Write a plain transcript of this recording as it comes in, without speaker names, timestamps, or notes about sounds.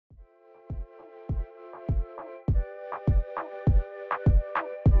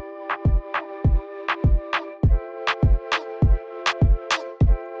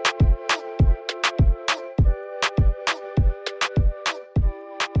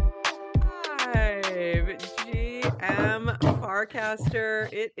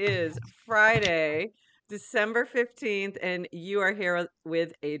Farcaster. It is Friday, December 15th, and you are here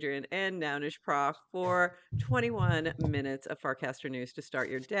with Adrian and Nounish Prof for 21 minutes of Farcaster news to start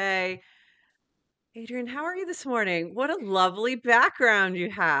your day. Adrian, how are you this morning? What a lovely background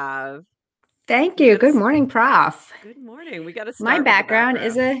you have. Thank We you. got Good morning, Prof. good morning. We got to My start with the background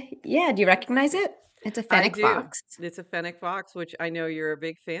is background. do you recognize it? It's a I fennec do. fox. It's a fennec fox, which I know you're a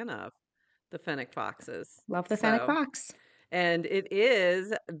big fan of, the fennec foxes. Love the fennec So, fox. and it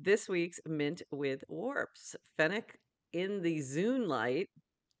is this week's Mint with Warps. Fennec in the Zune Light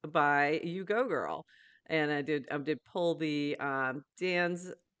by You Go Girl. And I did pull the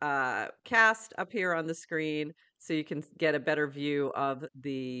Dan's cast up here on the screen so you can get a better view of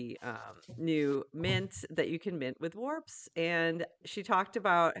the new mint that you can mint with warps. And she talked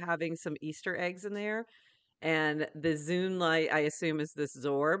about having some Easter eggs in there, and the Zune light, I assume, is this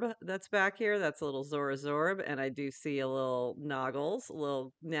Zorb that's back here. That's a little Zora Zorb. And I do see a little Noggles, a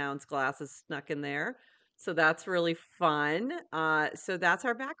little Noun's glasses snuck in there. So that's really fun. So that's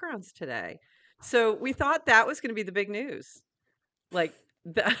our backgrounds today. So we thought that was going to be the big news. Like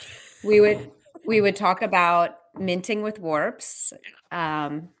that. We would we would talk about minting with warps,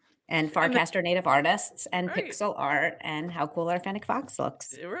 and And then, Farcaster native artists and right. pixel art and how cool our fennec fox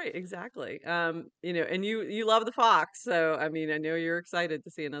looks. Right, exactly. And you love the fox, so I mean, I know you're excited to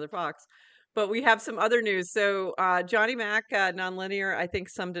see another fox. But we have some other news. So Johnny Mac, Nonlinear, I think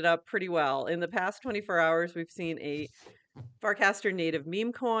summed it up pretty well. In the past 24 hours, we've seen a Farcaster native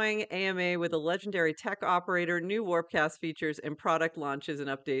meme coin, AMA with a legendary tech operator, new Warpcast features, and product launches and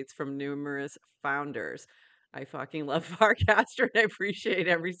updates from numerous founders. I fucking love Farcaster and I appreciate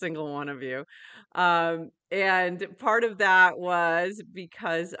every single one of you. And part of that was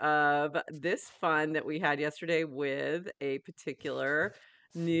because of this fun that we had yesterday with a particular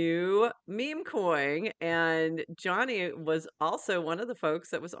new meme coin. And Johnny was also one of the folks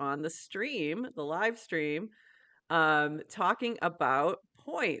that was on the stream, the live stream, talking about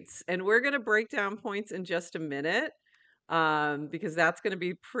points. And we're going to break down points in just a minute, because that's going to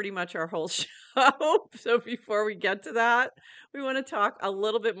be pretty much our whole show. So before we get to that, we want to talk a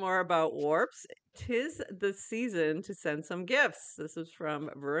little bit more about warps. Tis the season to send some gifts. This is from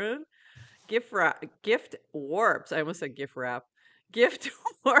Varun. Gift warps. I almost said gift wrap. Gift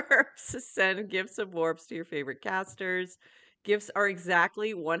warps. Send gifts of warps to your favorite casters. Gifts are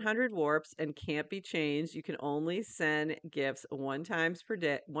exactly 100 warps and can't be changed. You can only send gifts one time per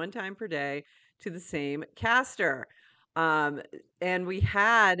day to the same caster. And we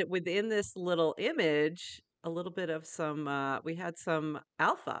had within this little image a little bit of some. We had some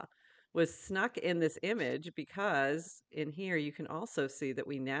alpha was snuck in this image, because in here you can also see that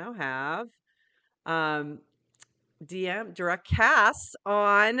we now have um, DM direct casts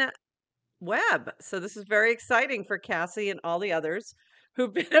on web. So this is very exciting for Cassie and all the others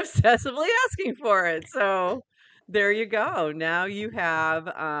who've been obsessively asking for it. So there you go. Now you have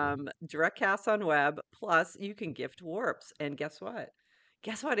direct casts on web, plus you can gift warps. And guess what?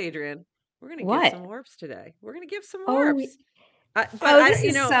 Guess what, Adrian? We're going to give What? some warps today. We're going to give some Oh, warps. But oh, this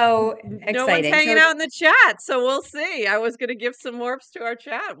is so no one's exciting. hanging So, out in the chat, so we'll see. I was going to give some warps to our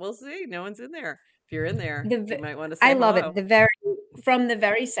chat. We'll see. No one's in there. If you're in there, the you v- might want to I say love it. hello. From the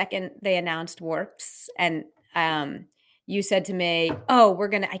very second they announced warps, and you said to me, "Oh,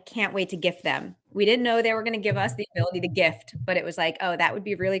 I can't wait to gift them." We didn't know they were gonna give us the ability to gift, but it was like, "Oh, that would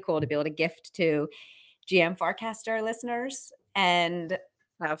be really cool to be able to gift to GM Farcaster listeners." And today's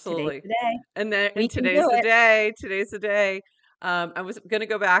Absolutely. the day. And We can today's do the it. day. Today's the day. I was going to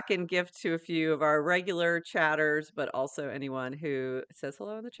go back and gift to a few of our regular chatters, but also anyone who says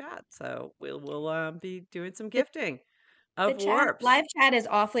hello in the chat. So we'll be doing some The gifting the of chat warps. live chat is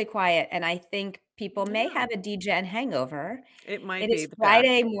awfully quiet, and I think people may Yeah, have a DGen hangover. it might It be is the fact.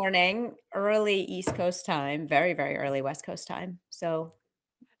 Friday morning, early East Coast time, very, very early West Coast time. So,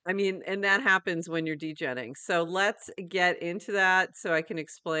 I mean, and that happens when you're degenning. So let's get into that so I can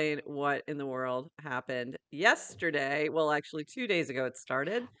explain what in the world happened yesterday. Well, actually, 2 days ago it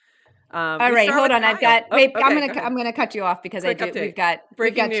started. all We right, start hold with on. Kyle. Oh, Wait, okay, go ahead. I'm gonna cut you off because I Quick do. update. We've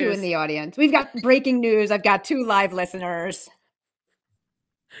Breaking got two in news. the audience. We've got breaking news. I've got two live listeners.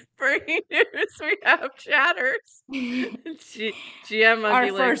 Breaking news. We have chatters. GM Our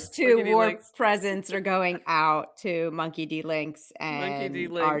Monkey Links. first two Monkey D warp Links. presents are going out to Monkey D Links Monkey D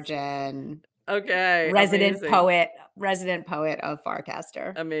and Links. Arjen, Okay, amazing. resident poet of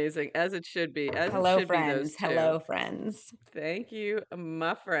Farcaster. Amazing. As it should be. As it Hello, should be, those friends. two. Hello, friends. Thank you,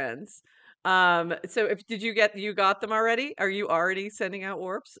 my friends. So you got them already? Are you already sending out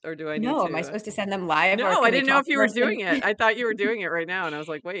warps, or do I need No, am I to? supposed to send them live, or No, I can we didn't know talk if you were first and doing it. I thought you were doing it right now, and I was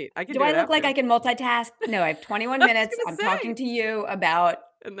like, wait, I can do do I it look like I after. can multitask? No, I have 21 I was minutes. I'm gonna say, talking to you about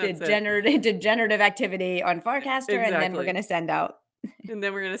and that's it. degenerative activity on Farcaster, and then we're Exactly. gonna send out. And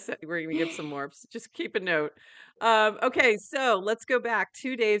then we're gonna give some warps. Just keep a note. Okay, so let's go back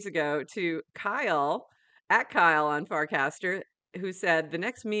 2 days ago to Kyle at Kyle on Farcaster, who said the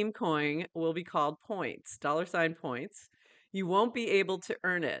next meme coin will be called points, dollar sign points. You won't be able to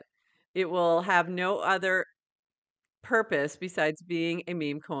earn it. It will have no other purpose besides being a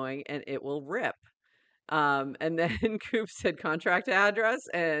meme coin, and it will rip. And then Coop said contract address,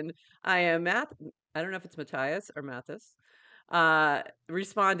 and I am Matt. I don't know if it's Matthias or Mathis.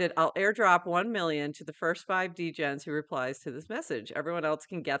 Responded, I'll airdrop 1 million to the first 5 degens who replies to this message. Everyone else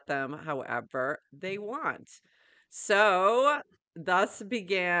can get them however they want. So thus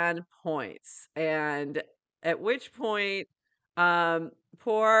began points. And at which point,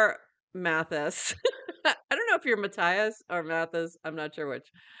 poor Mathis, I don't know if you're Matthias or Mathis, I'm not sure which.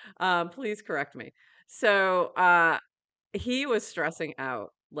 Please correct me. So he was stressing out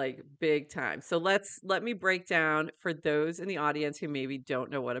like big time. So let me break down for those in the audience who maybe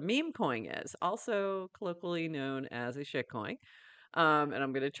don't know what a meme coin is, also colloquially known as a shit coin. And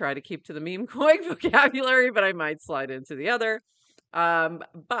I'm going to try to keep to the meme coin vocabulary, but I might slide into the other.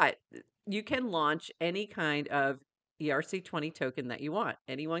 But you can launch any kind of ERC20 token that you want.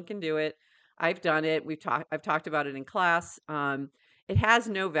 Anyone can do it. I've done it. I've talked about it in class. It has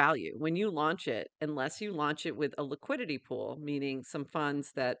no value when you launch it, unless you launch it with a liquidity pool, meaning some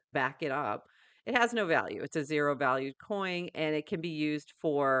funds that back it up. It has no value. It's a zero valued coin, and it can be used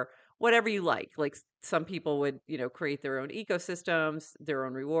for whatever you like. Like some people would, create their own ecosystems, their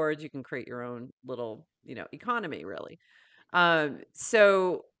own rewards. You can create your own little, economy really.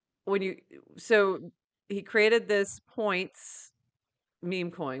 So when you, so he created this points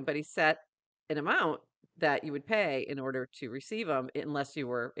meme coin, but he set an amount that you would pay in order to receive them unless you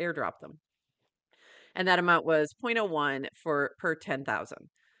were airdrop them. And that amount was zero point zero 0.01 for per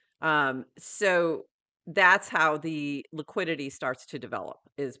 10,000. So that's how the liquidity starts to develop,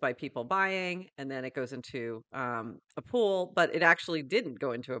 is by people buying, and then it goes into a pool. But it actually didn't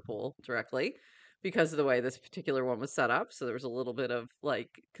go into a pool directly because of the way this particular one was set up. So there was a little bit of like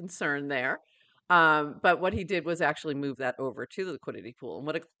concern there. But what he did was actually move that over to the liquidity pool. And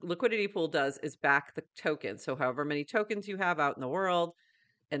what a liquidity pool does is back the token. So however many tokens you have out in the world,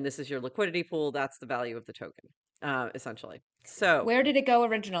 and this is your liquidity pool, that's the value of the token, essentially. So Where did it go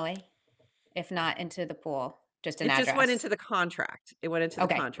originally, if not into the pool? Just an it just went address. into the contract. It went into the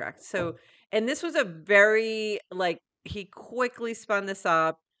Okay. contract. So, and this was a very, like, he quickly spun this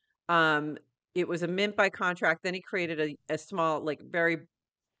up. Um, it was a mint by contract. Then he created a small, like, very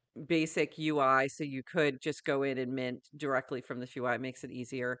basic UI. So you could just go in and mint directly from this UI. It makes it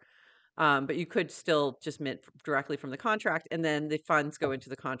easier. But you could still just mint directly from the contract, and then the funds go into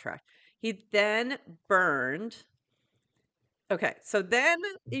the contract. He then burned. Okay, so then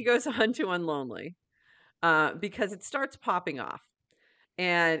he goes on to Unlonely, because it starts popping off,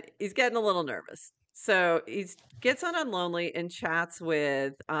 and he's getting a little nervous. So he gets on Unlonely and chats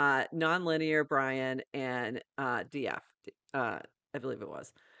with Nonlinear Brian and DF, I believe it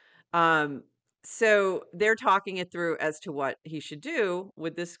was. Um, so they're talking it through as to what he should do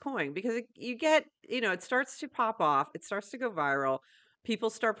with this coin, because you get, it starts to pop off, it starts to go viral. People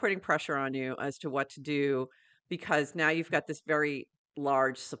start putting pressure on you as to what to do, because now you've got this very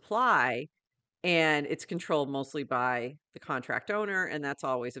large supply, and it's controlled mostly by the contract owner, and that's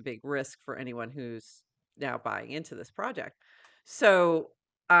always a big risk for anyone who's now buying into this project. So,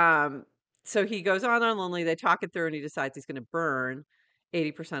 um, so he goes on Lonely. They talk it through, and he decides he's going to burn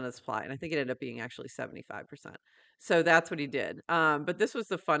 80% of the supply, and I think it ended up being actually 75%. So that's what he did. But this was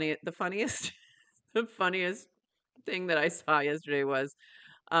the funniest, the funniest thing that I saw yesterday was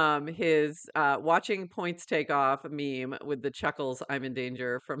his watching points take off meme with the chuckles, I'm in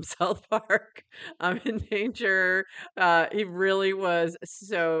danger from South Park. I'm in danger. He really was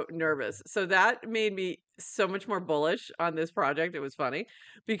so nervous. So that made me so much more bullish on this project. It was funny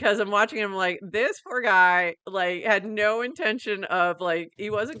because I'm watching him like, this poor guy like had no intention of, like, he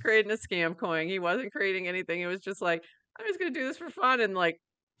wasn't creating a scam coin. He wasn't creating anything. It was just like, I'm just gonna do this for fun, and like,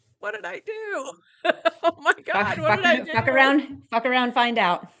 what did I do? Oh my Fuck, God, what fuck, did I do? fuck around, find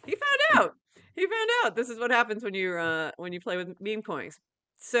out. He found out. He found out. This is what happens when you play with meme coins.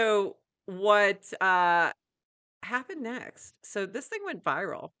 So what happened next? So this thing went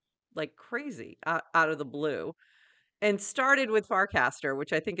viral like crazy, out of the blue, and started with Farcaster,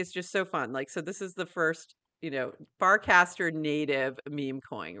 which I think is just so fun. Like, so this is the first, Farcaster native meme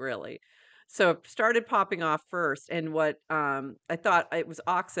coin, really. So it started popping off first, and what I thought it was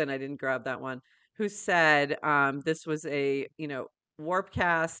Oxen, I didn't grab that one, who said this was a,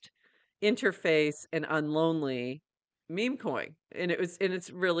 Warpcast interface and unlonely meme coin. And it's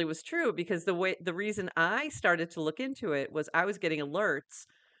really was true because the reason I started to look into it was I was getting alerts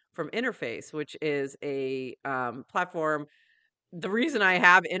from Interface, which is a platform. The reason I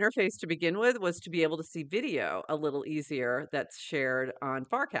have Interface to begin with was to be able to see video a little easier that's shared on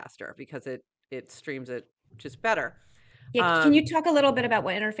Farcaster because it streams it just better. Yeah, can you Um, talk a little bit about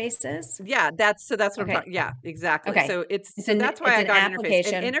what Interface is? yeah, that's what I'm Okay. talking. Yeah, exactly. Okay. So that's why It's I an got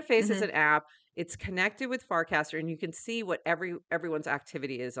Interface. And application. Interface is Mhm. an app. It's connected with Farcaster, and you can see what everyone's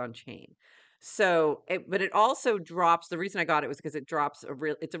activity is on chain. But it also drops. The reason I got it was because it drops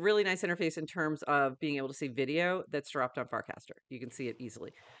it's a really nice interface in terms of being able to see video that's dropped on Farcaster. You can see it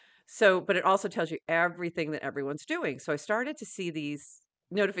easily. But it also tells you everything that everyone's doing. So I started to see these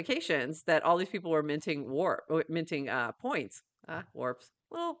notifications that all these people were minting points. Warps.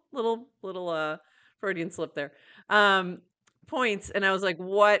 Little Freudian slip there. Um, Points, and I was like,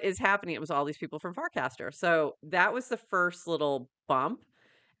 "What is happening?" It was all these people from Farcaster. So that was the first little bump,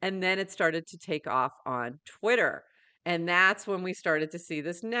 and then it started to take off on Twitter. And that's when we started to see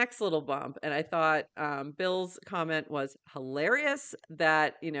this next little bump. And I thought Bill's comment was hilarious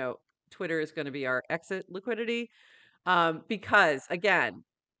that, Twitter is going to be our exit liquidity. Because again,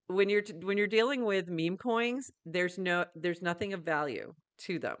 when you're dealing with meme coins, there's nothing of value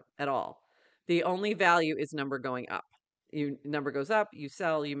to them at all. The only value is number going up. Number goes up, you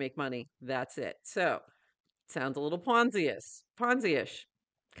sell, you make money. That's it. So sounds a little Ponzi-ish,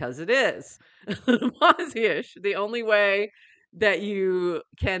 because it is Ponzi-ish. The only way that you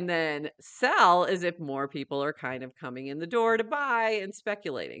can then sell is if more people are kind of coming in the door to buy and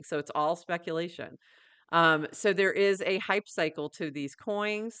speculating. So it's all speculation. So there is a hype cycle to these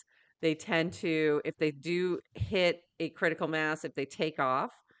coins. They tend to, if they do hit a critical mass, if they take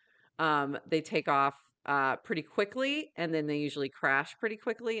off pretty quickly, and then they usually crash pretty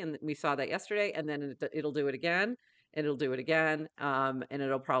quickly. And we saw that yesterday, and then it'll do it again. And it'll do it again. And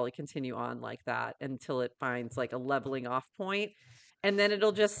it'll probably continue on like that until it finds like a leveling off point. And then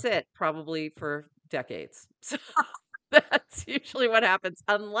it'll just sit probably for decades. So that's usually what happens,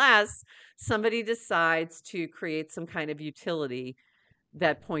 unless somebody decides to create some kind of utility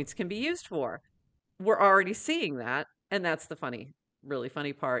that points can be used for. We're already seeing that, and that's the really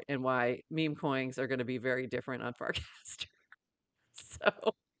funny part, and why meme coins are going to be very different on Farcaster.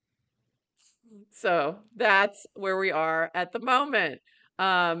 So, so that's where we are at the moment.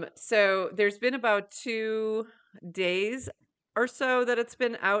 So there's been about 2 days or so that it's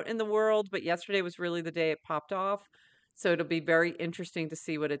been out in the world, but yesterday was really the day it popped off. So it'll be very interesting to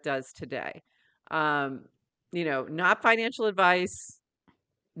see what it does today. Um, not financial advice.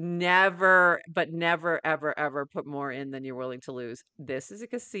 Never, but never, ever, ever put more in than you're willing to lose. This is a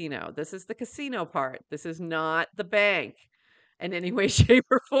casino. This is the casino part. This is not the bank in any way, shape,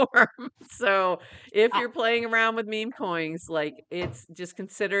 or form. So if Uh, you're playing around with meme coins, like it's just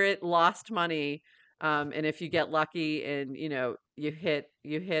consider it lost money. And if you get lucky and you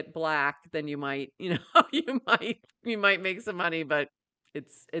hit black, then you might, you might make some money, but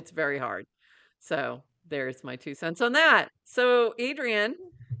it's very hard. So there's my 2 cents on that. So Adrian,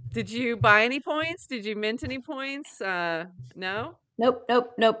 did you buy any points? Did you mint any points? No? Nope,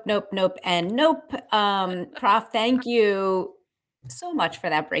 nope, nope, nope, nope, and nope. Prof, thank you so much for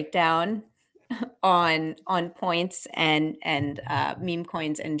that breakdown on points and meme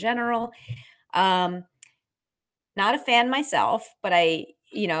coins in general. Um, Not a fan myself, but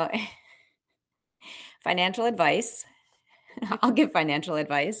financial advice. I'll give financial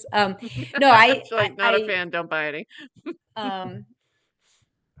advice. No, It's like, not a fan, don't buy any. um,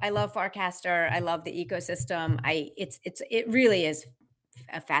 I love Farcaster. I love the ecosystem. It really is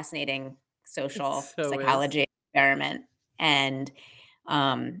a fascinating It social so is. psychology experiment, and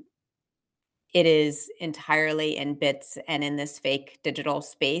um, it is entirely in bits and in this fake digital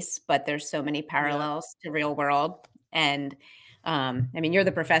space. But there's so many Yep, parallels to real world, and I mean, you're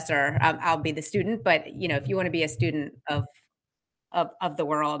the professor. I'll be the student, but if you want to be a student of the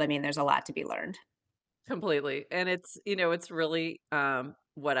world, I mean, there's a lot to be learned. completely. And it's really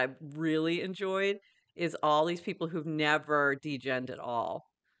what I've really enjoyed is all these people who've never degened at all.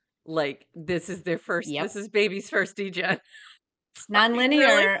 Like this Yep. is baby's first degen. It's like, really?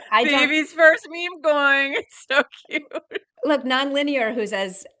 Nonlinear. I don't Baby's first meme going. It's so cute. look, Nonlinear, who's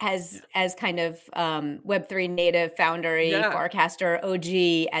as kind of Web3 native foundery, Yeah. Farcaster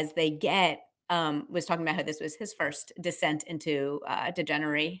OG as they get, was talking about how this was his first descent into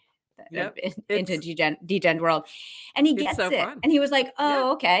degenery Yep. into It's degen world, and he it's gets so it, fun. and he was like, Yeah.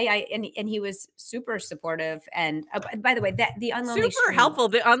 "Oh, okay." And he was super supportive. And by the way, that the Unlonely Super stream. helpful.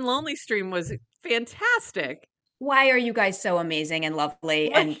 The Unlonely stream was fantastic. Why are you guys so amazing and lovely?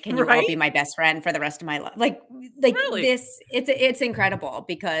 Like, And can you all right? be my best friend for the rest of my life? Like Really. this, it's incredible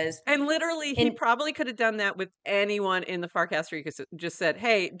because And literally, he in probably could have done that with anyone in the Farcaster ecosystem. Just said,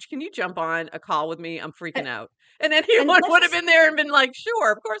 "Hey, can you jump on a call with me? I'm uh, freaking out." And anyone and let's would have just been there and been like,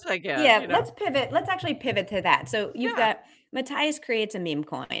 "Sure, of course I can." yeah, let's pivot. Let's actually pivot to that. So you've Yeah. got Matthias creates a meme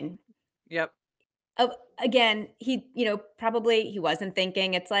coin. Yep. Oh, again, he, probably he wasn't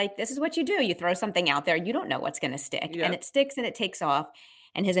thinking. It's like, this is what you do. You throw something out there, you don't know what's going to stick, and Yep. it sticks and it takes off.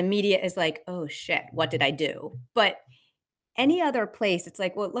 And his immediate is like, oh shit, what did I do? But any other place, it's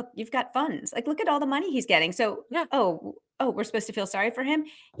like, well, look, you've got funds. Like, look at all the money he's getting. So, Yeah. oh, we're supposed to feel sorry for him.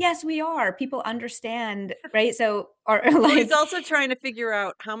 Yes, we are. People understand, right? So, or Well, he's like, also trying to figure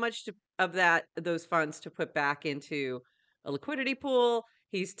out how much of those funds to put back into a liquidity pool.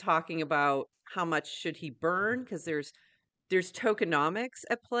 He's talking about how much should he burn because there's tokenomics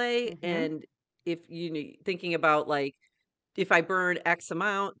at play, mhm. and if thinking about like if I burn X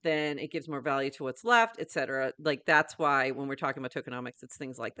amount, then it gives more value to what's left, et cetera. Like that's why when we're talking about tokenomics, it's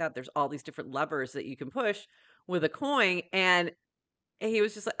things like that. There's all these different levers that you can push with a coin, and he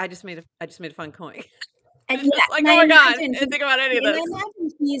was just like, I just made a fun coin." And It's yeah, just like, and "Oh I my god, I imagine didn't think about any of and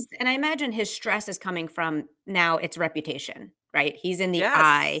this." I imagine his stress is coming from now its reputation, right? He's in the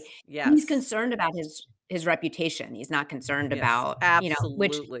eye. Yes. He's Yes. concerned about his reputation. He's not concerned Yes. about,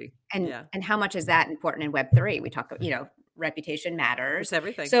 which Absolutely. Yeah. and how much is that important in Web3? We talk, reputation It's matters.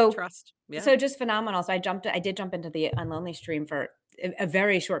 everything. So Trust. Yeah. so just phenomenal. So I did jump into the Unlonely stream for a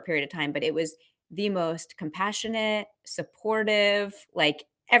very short period of time, but it was the most compassionate, supportive, like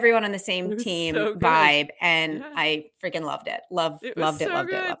everyone on the same It was team so good. vibe, and Yeah. I freaking loved it. It was Loved it, so loved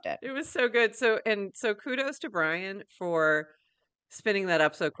it, good. loved it. It was so good. So kudos to Brian for spinning that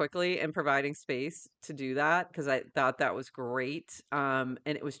up so quickly and providing space to do that because I thought that was great. And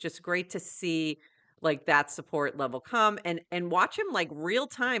it was just great to see like that support level come and watch him like real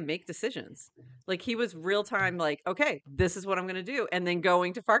time make decisions. Like he was real time, like, okay, this is what I'm gonna do, and then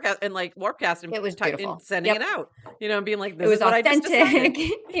going to Farcast and like Warpcast It was and beautiful. sending it Yep. out, and being like, It this was is what I just decided. authentic.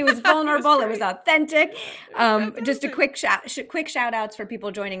 He was Yeah, it was vulnerable. It was great. authentic. It was Just a fantastic. quick shout outs for people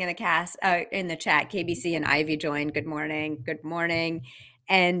joining in the in the chat. KBC and Ivy joined. Good morning. Good morning.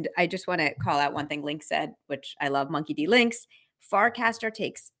 And I just want to call out one thing Link said, which I love. Monkey D Links. Farcaster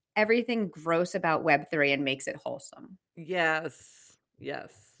takes everything gross about Web3 and makes it wholesome. Yes.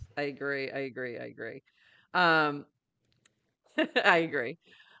 Yes. I agree. I agree. I agree. Um, I agree.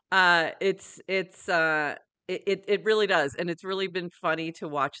 It really does, and it's really been funny to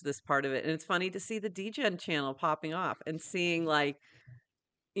watch this part of it, and it's funny to see the DGen channel popping off and seeing like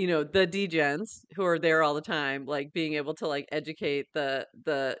the degens who are there all the time, like being able to like educate the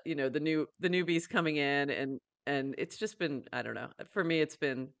newbies coming in, and it's just been, I don't know. For me, it's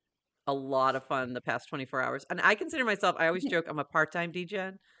been a lot of fun the past 24 hours. And I consider myself, I always joke, I'm a part-time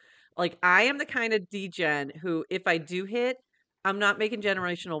degen. Like, I am the kind of degen who, if I do hit, I'm not making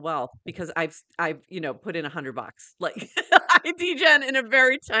generational wealth because I've put in $100. Like, I degen in a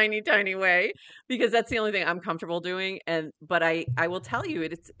very tiny, tiny way because that's the only thing I'm comfortable doing. But I will tell you,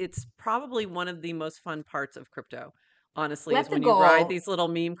 it's probably one of the most fun parts of crypto, honestly, is Let the when you ride goal these little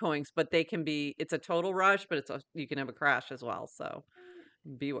meme coins, but it's a total rush, but you can have a crash as well. So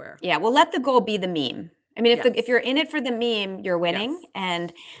beware. Yeah, well, let the goal be the meme. I mean, if Yes. you're in it for the meme, you're winning. Yes.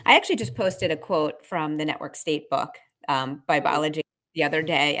 And I actually just posted a quote from the Network State book by Ooh. biology the other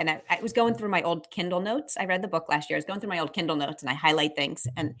day, and I was going through my old Kindle notes. I read the book last year. I was going through my old Kindle notes, and I highlight things,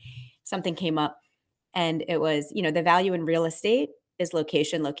 and something came up, and it was, the value in real estate is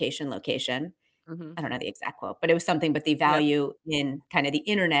location, location, location. Hmm. I don't know the exact quote, but it was something. But the Yep. value in kind of the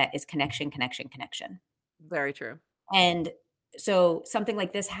internet is connection, connection, connection. Very true. And so something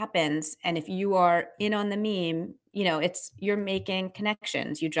like this happens, and if you are in on the meme, you're making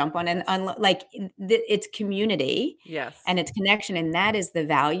connections. You jump on an Yes. it's community Yes. and it's connection, and that is the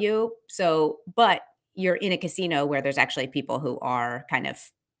value. So, but you're in a casino where there's actually people who are kind of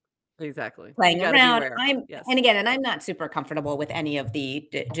Exactly. You playing gotta around. beware. Yes. I'm not super comfortable with any of the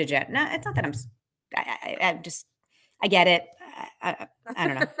no, it's not that I'm just I get it. I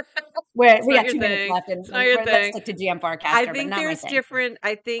don't know. It's We not got your 2 minutes thing. left, and It's not your let's thing. stick to GM I Farcaster, but think not my there's thing. different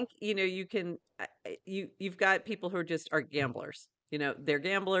I think, you can you've got people who just are gamblers. They're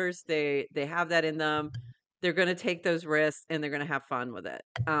gamblers. They have that in them. They're going to take those risks and they're going to have fun with it.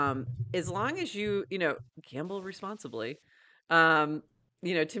 As long as you gamble responsibly. Um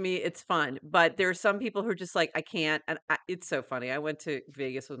to me, it's fun. But there are some people who are just like, I can't. And it's so funny. I went to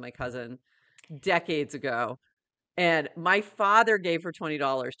Vegas with my cousin decades ago, and my father gave her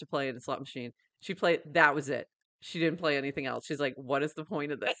 $20 to play in a slot machine. She played, that was it. She didn't play anything else. She's like, what is the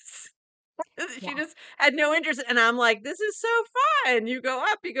point of this? She Yeah. just had no interest, and I'm like, "This is so fun." You go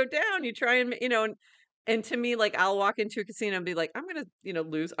up, you go down, you try and and to me, like, I'll walk into a casino and be like, "I'm gonna,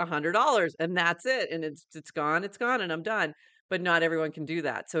 lose $100," and that's it, and it's gone, and I'm done. But not everyone can do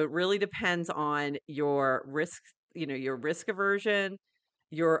that. So it really depends on your risk, your risk aversion,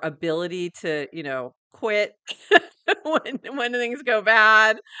 your ability to, quit when things go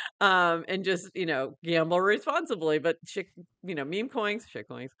bad, and just, gamble responsibly. But meme coins, shit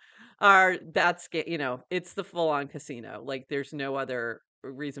coins are it's the full on casino. Like there's no other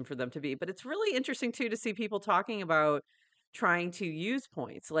reason for them to be. But it's really interesting too to see people talking about trying to use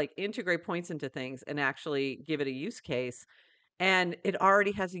points, like integrate points into things and actually give it a use case, and it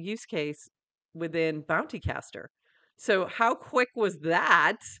already has a use case within Bounty Caster. So how quick was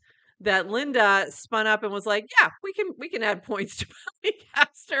that Linda spun up and was like, "Yeah, we can add points to Bounty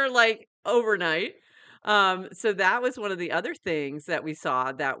Caster like overnight." So that was one of the other things that we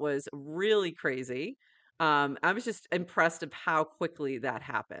saw that was really crazy. I was just impressed of how quickly that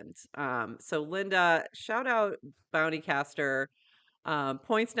happened. So Linda, shout out Bounty Caster.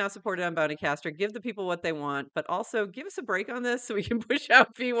 Points now supported on Bountycaster. Give the people what they want, but also give us a break on this so we can push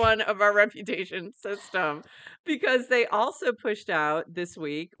out V1 of our reputation system, because they also pushed out this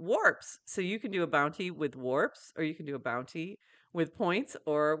week warps. So you can do a bounty with warps, or you can do a bounty with points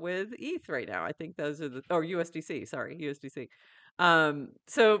or with ETH right now. I think those are or USDC, sorry, USDC.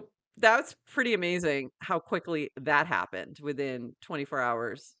 So that's pretty amazing how quickly that happened within 24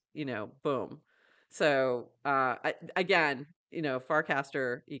 hours, boom. So, again,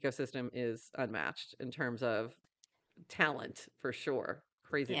 Farcaster ecosystem is unmatched in terms of talent for sure. Yeah,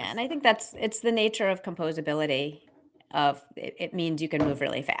 Craziness. and I think it's the nature of composability of it means you can move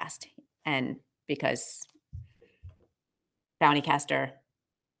really fast. And because Bounty Caster Yeah,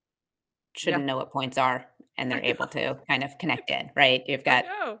 shouldn't know what points are and I they're able know. to kind of connect in, right? You've I got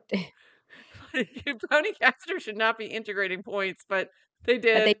know. Bountycaster should not be integrating points, but they but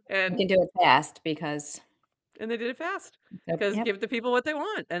did, they can do it fast because and they did it fast so, because yep. give the people what they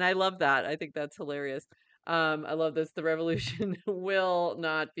want, and I love that. I think that's hilarious. I love this. The revolution will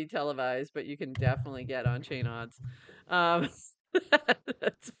not be televised, but you can definitely get on chain odds. Um,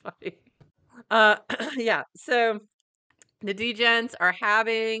 that's funny. Uh, yeah. So the Degens are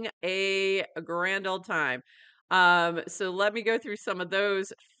having a grand old time. So let me go through some of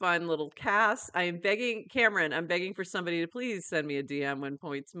those fun little casts. I am begging Cameron, I'm begging for somebody to please send me a DM when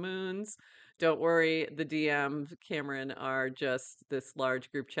points moons. Don't worry, the DMs, Cameron, are just this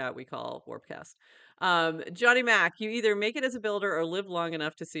large group chat we call Warpcast. Johnny Mac, you either make it as a builder or live long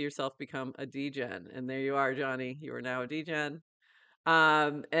enough to see yourself become a degen. And there you are, Johnny. You are now a degen.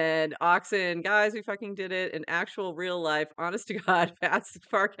 And Oxen, guys, we fucking did it. An actual real life, honest to God, fast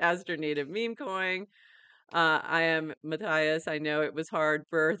Farcaster native meme coin. I am Matthias. I know it was a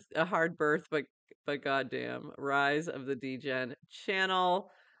hard birth, but goddamn, rise of the Degen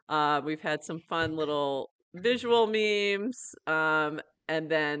channel. We've had some fun little visual memes. And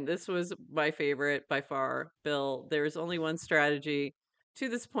then this was my favorite by far, Bill. There's only one strategy to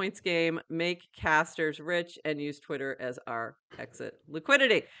this points game: make casters rich and use Twitter as our exit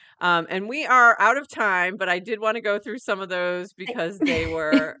liquidity. And we are out of time, but I did want to go through some of those because they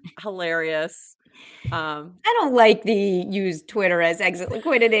were hilarious. I don't like the use Twitter as exit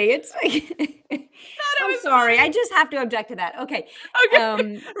liquidity. It's like Thought it I'm was sorry. I funny. just have to object to that. Okay.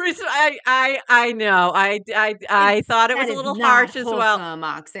 Okay. I know. I It's thought it that was a is little not harsh as well. wholesome,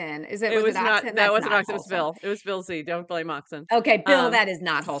 Oxen. It Was it was not, Oxen? that That's wasn't not Oxen, it was wholesome. Bill. It was Bill Z. Don't blame Oxen. Okay, Bill, Um, that is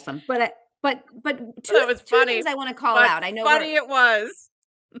not wholesome. But that was two funny, things I want to call but out. I know we're funny it was.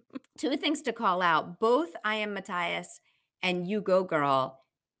 two things to call out. Both I am Matthias and you go girl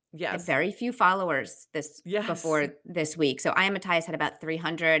had Yes. very few followers this Yes. before this week. So I am Matthias had about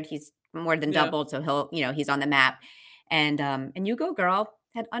 300. He's more than Yeah. doubled, so he's on the map. And you go girl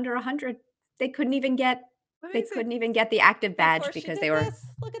had under 100. They couldn't even get they Amazing. couldn't even get the active And of badge course she because did they were this.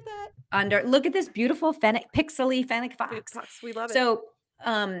 Look at that. under. Look at this beautiful pixely fennec Big fox. Fox, we love it. So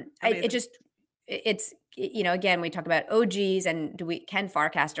it Amazing. just it's again we talk about OGs and can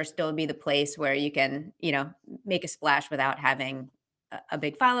Farcaster still be the place where you can make a splash without having a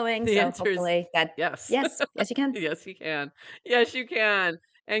big following? The So answer is hopefully that yes. yes you can. Yes, you can. Yes, you can.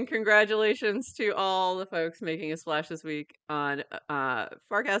 And congratulations to all the folks making a splash this week on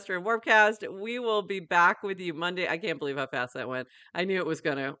Farcaster and Warpcast. We will be back with you Monday. I can't believe how fast that went. I knew it was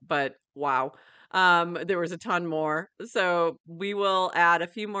gonna, but wow. There was a ton more. So we will add a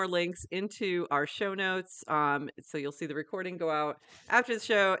few more links into our show notes. So you'll see the recording go out after the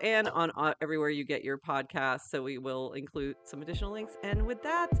show and on everywhere you get your podcast. So we will include some additional links. And with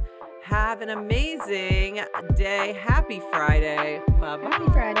that, have an amazing day. Happy Friday. Bye bye.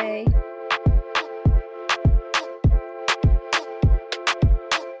 Happy Friday.